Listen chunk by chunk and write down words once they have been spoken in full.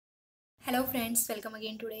Hello friends, welcome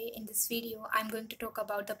again. Today in this video I'm going to talk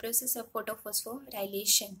about the process of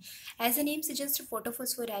photophosphorylation. As the name suggests,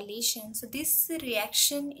 photophosphorylation, so this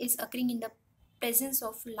reaction is occurring in the presence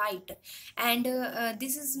of light, and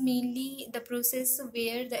this is mainly the process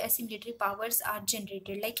where the assimilatory powers are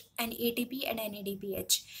generated, like an ATP and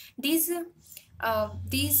NADPH. These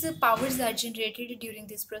powers are generated during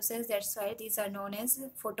this process. That's why these are known as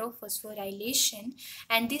photophosphorylation,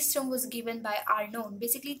 and this term was given by Arnon.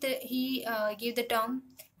 Basically he gave the term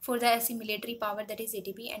for the assimilatory power, that is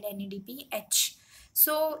ATP and NADPH.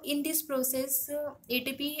 So in this process,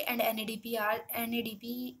 ATP and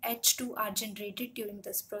NADPH2 are generated during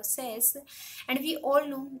this process, and we all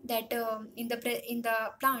know that in the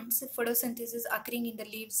plants, photosynthesis occurring in the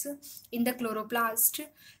leaves, in the chloroplast.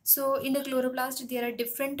 So in the chloroplast there are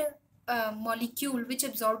different molecule which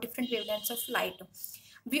absorb different wavelengths of light.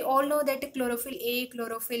 We all know that chlorophyll A,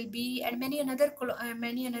 chlorophyll B, and many another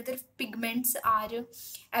pigments are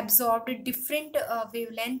absorbed different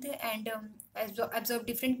wavelength, and absorb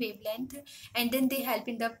different wavelength, and then they help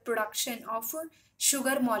in the production of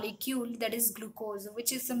sugar molecule, that is glucose,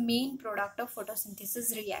 which is the main product of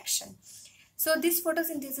photosynthesis reaction. So this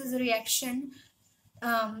photosynthesis reaction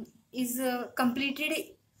is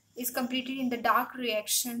completed in the dark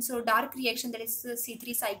reaction. So dark reaction, that is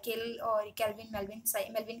C3 cycle or Kelvin-Kelvin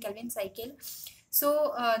cycle.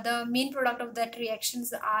 So the main product of that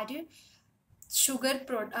reactions are sugar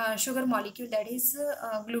molecule, that is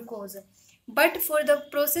glucose. But for the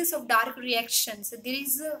process of dark reactions, there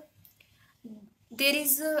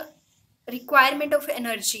is a requirement of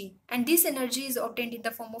energy, and this energy is obtained in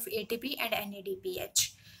the form of ATP and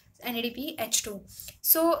NADPH2.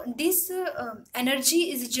 So this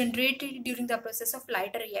energy is generated during the process of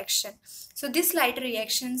light reaction. So this light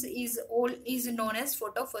reactions is known as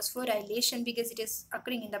photophosphorylation, because it is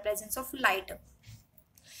occurring in the presence of light.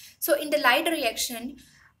 So in the light reaction,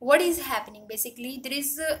 what is happening? Basically, there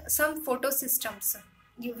is some photosystems,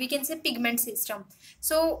 we can say pigment system.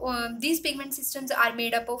 So these pigment systems are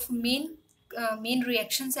made up of main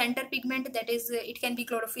reaction center pigment, that is it can be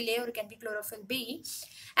chlorophyll A or it can be chlorophyll B,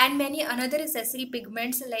 and many another accessory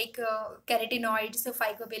pigments like carotenoids,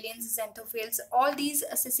 phycobilians, xanthophylls. All these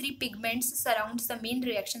accessory pigments surrounds the main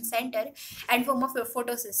reaction center and form of a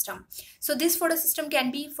photosystem. So this photosystem can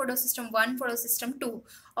be photosystem 1, photosystem 2,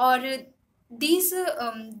 or these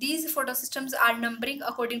photosystems are numbering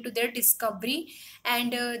according to their discovery,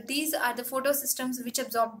 and these are the photosystems which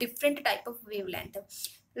absorb different type of wavelength,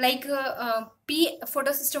 like P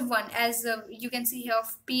photosystem 1, as you can see here,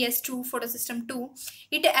 PS2 photosystem 2,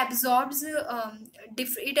 it absorbs a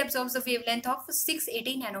wavelength of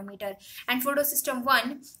 680 nanometer, and photosystem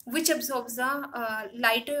 1, which absorbs the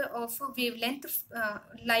light of wavelength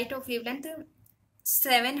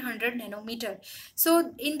 700 nanometer.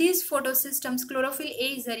 So in these photosystems, chlorophyll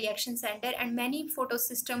A is the reaction center, and many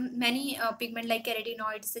pigment like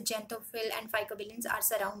carotenoids, xanthophylls, and phycobilians are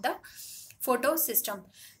surround the photosystem.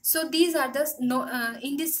 So these are the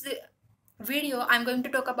in this video I'm going to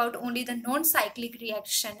talk about only the non-cyclic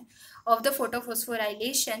reaction of the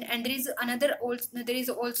photophosphorylation, and there is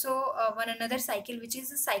also another cycle, which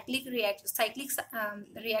is a cyclic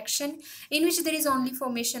reaction, in which there is only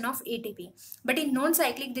formation of ATP, but in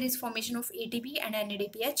non-cyclic there is formation of ATP and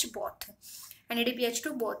NADPH2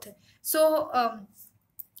 both. So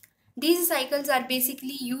these cycles are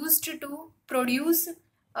basically used to produce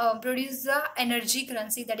the energy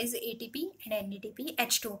currency, that is ATP and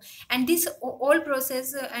NADPH2, and this all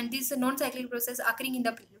process and this non-cyclic process occurring in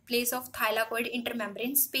the place of thylakoid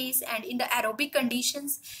intermembrane space and in the aerobic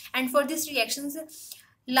conditions, and for these reactions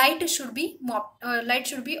light should be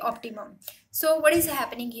optimum. So what is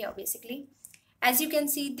happening here? Basically, as you can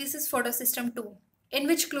see, this is photosystem 2, in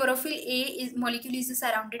which chlorophyll A molecule is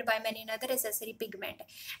surrounded by many another accessory pigment,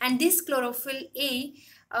 and this chlorophyll A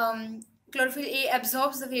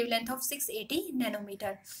absorbs the wavelength of 680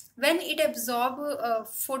 nanometer. When this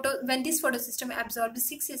photosystem absorbs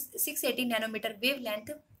 680 nanometer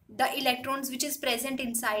wavelength, the electrons which is present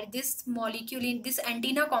inside this molecule in this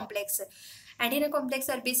antenna complex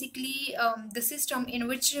are basically the system in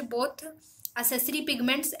which both accessory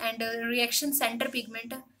pigments and reaction center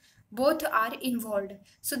pigment both are involved.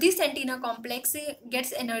 So this antenna complex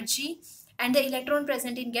gets energy, and the electron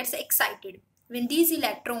present in gets excited. When these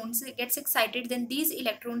electrons gets excited, then these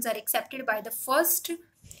electrons are accepted by the first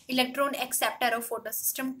electron acceptor of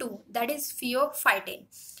photosystem 2, that is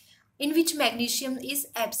phosphates, in which magnesium is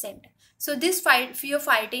absent. So this phosphates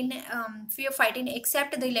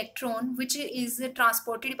accept the electron which is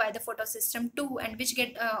transported by the photosystem 2, and which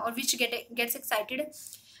gets excited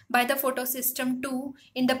by the photosystem 2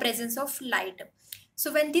 in the presence of light.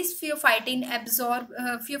 So when this pheophytin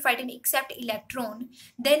accept electron,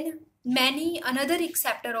 then many another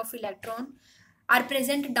acceptor of electron are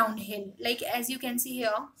present downhill, like as you can see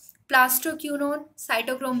here, plastoquinone,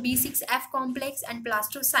 cytochrome B6F complex, and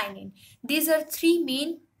plastocyanin. These are three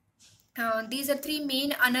main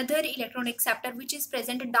another electron acceptor which is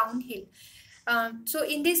present downhill. So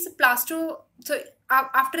in this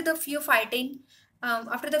after the pheophytin,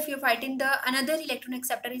 the another electron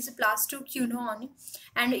acceptor is plastoquinone,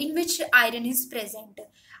 and in which iron is present.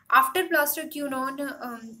 After plastoquinone,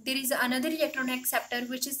 there is another electron acceptor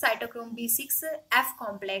which is cytochrome B6F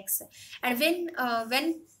complex, and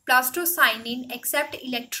when plastocyanin accept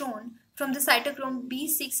electron from the cytochrome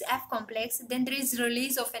B6F complex, then there is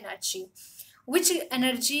release of energy. Which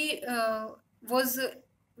energy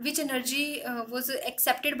was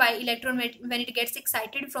accepted by electron when it gets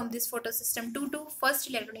excited from this photosystem 2 to first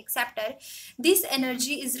electron acceptor? This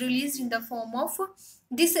energy is released in the form of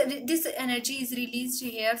this energy is released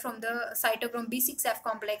here from the cytochrome B6F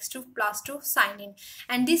complex to plastocyanin,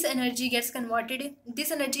 and this energy gets converted.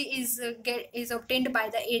 This energy is obtained by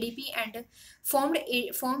the ADP and form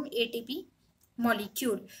ATP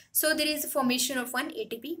molecule. So there is a formation of one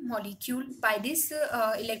ATP molecule by this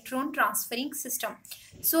electron transferring system.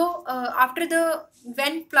 So after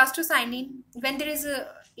when there is a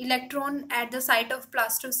electron at the site of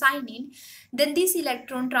plastocyanin, then this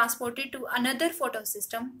electron transported to another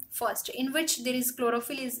photosystem first, in which there is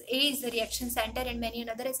chlorophyll is the reaction center and many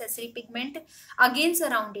another accessory pigment again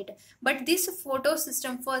surround it. But this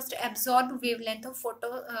photosystem first absorb wavelength of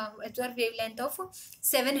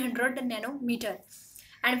 700 nanometer,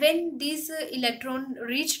 and when these electron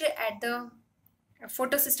reached at the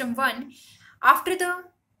photosystem 1, after the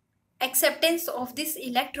acceptance of this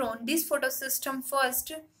electron, this photosystem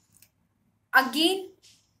first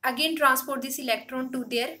again transport this electron to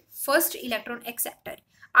their first electron acceptor,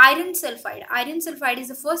 iron sulfide. Iron sulfide is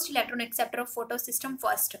the first electron acceptor of photosystem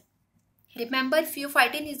first. Remember,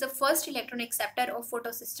 pheophytin is the first electron acceptor of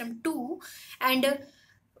photosystem 2, and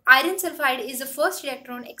iron sulfide is the first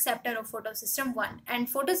electron acceptor of photosystem 1, and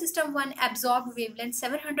photosystem 1 absorbed wavelength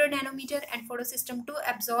 700 nanometer and photosystem 2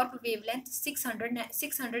 absorbed wavelength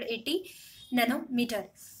 680 nanometer.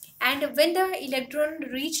 And when the electron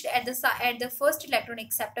reached at the first electron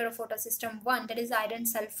acceptor of photosystem 1, that is iron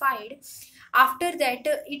sulfide, after that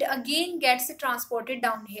it again gets transported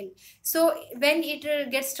downhill. So when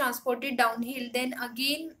it gets transported downhill, then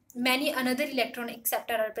again many another electron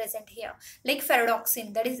acceptor are present here, like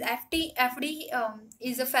ferredoxin, that is FD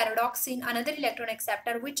is a ferredoxin, another electron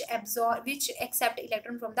acceptor which accept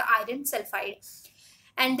electron from the iron sulfide,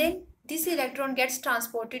 and then this electron gets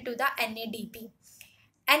transported to the NADP.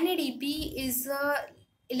 NADP is a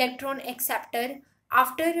electron acceptor.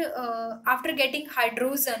 After getting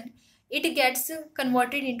hydrogen, it gets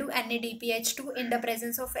converted into NADPH2 in the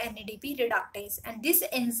presence of NADP reductase, and this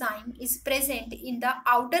enzyme is present in the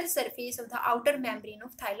outer surface of the outer membrane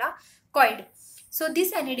of thylakoid. So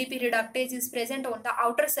this NADP reductase is present on the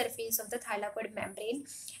outer surface of the thylakoid membrane,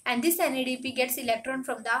 and this NADP gets electron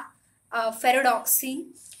from the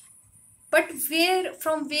ferredoxin. But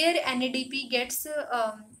from where NADP gets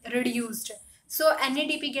reduced? So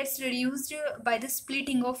NADP gets reduced by the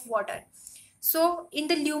splitting of water. So in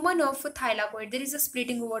the lumen of thylakoid, there is a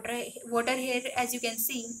splitting of water here. As you can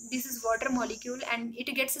see, this is water molecule, and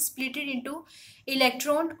it gets split into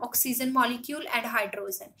electron, oxygen molecule, and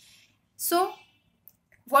hydrogen. So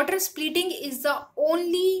water splitting is the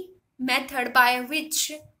only method by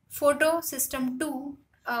which photosystem 2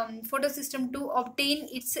 obtain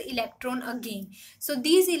its electron again. So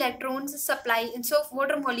these electrons supply, so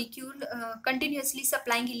water molecule continuously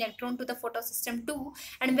supplying electron to the photosystem 2,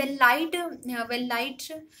 and when light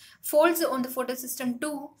falls on the photosystem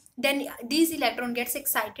 2, then these electron gets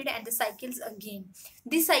excited and the cycles again.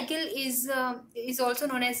 This cycle is also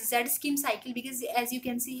known as Z scheme cycle, because as you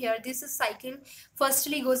can see here, this cycle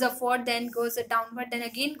firstly goes upward, then goes downward, then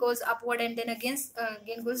again goes upward, and then again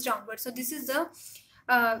goes downward. So this is the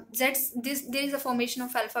there is a formation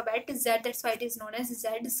of alphabet Z, that's why it is known as Z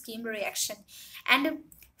scheme reaction. And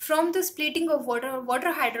from the splitting of water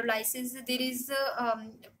hydrolysis,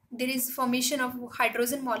 there is formation of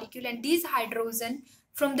hydrogen molecule, and these hydrogen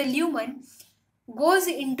from the lumen goes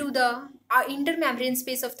into the intermembrane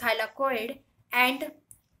space of thylakoid, and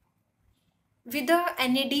with the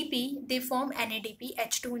NADP, they form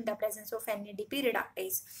NADPH2 in the presence of NADP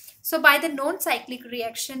reductase. So by the non-cyclic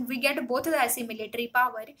reaction, we get both the assimilatory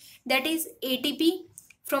power, that is ATP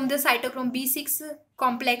from the cytochrome B6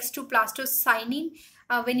 complex to plastocyanin,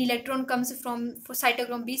 when electron comes from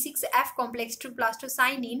cytochrome B6F complex to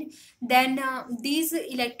plastocyanin, then these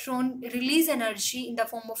electron release energy in the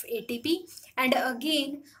form of ATP, and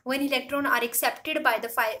again when electron are accepted by the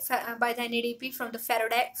NADP from the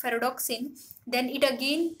ferredoxin, then it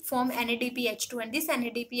again form NADPH2, and this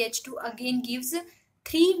NADPH2 again gives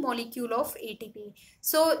 3 molecule of ATP.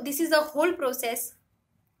 So this is the whole process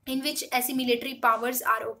in which assimilatory powers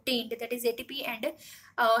are obtained, that is ATP and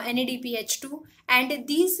NADPH2, and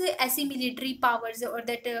these assimilatory powers or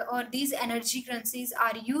these energy currencies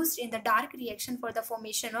are used in the dark reaction for the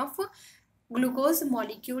formation of glucose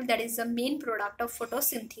molecule, that is the main product of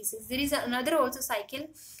photosynthesis. There is another also cycle,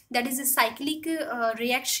 that is a cyclic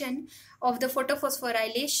reaction of the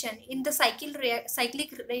photophosphorylation. In the cyclic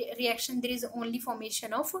reaction, there is only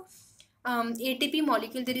formation of ATP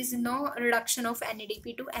molecule. There is no reduction of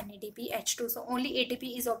NADP to NADPH2. So only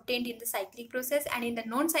ATP is obtained in the cyclic process, and in the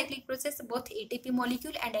non-cyclic process both ATP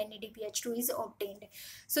molecule and NADPH2 is obtained.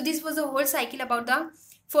 So this was a whole cycle about the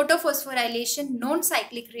photophosphorylation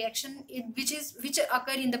non-cyclic reaction, which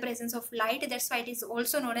occur in the presence of light. That's why it is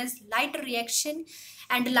also known as light reaction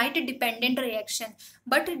and light dependent reaction.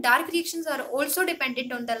 But dark reactions are also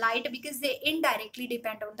dependent on the light because they indirectly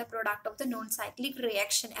depend on the product of the non-cyclic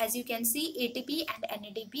reaction. As you can see, ATP and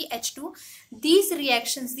NADPH2, these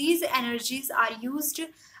reactions, these energies are used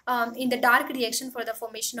in the dark reaction for the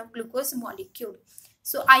formation of glucose molecule.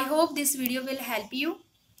 So I hope this video will help you,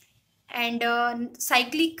 and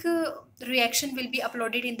cyclic reaction will be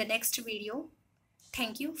uploaded in the next video.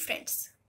 Thank you, friends.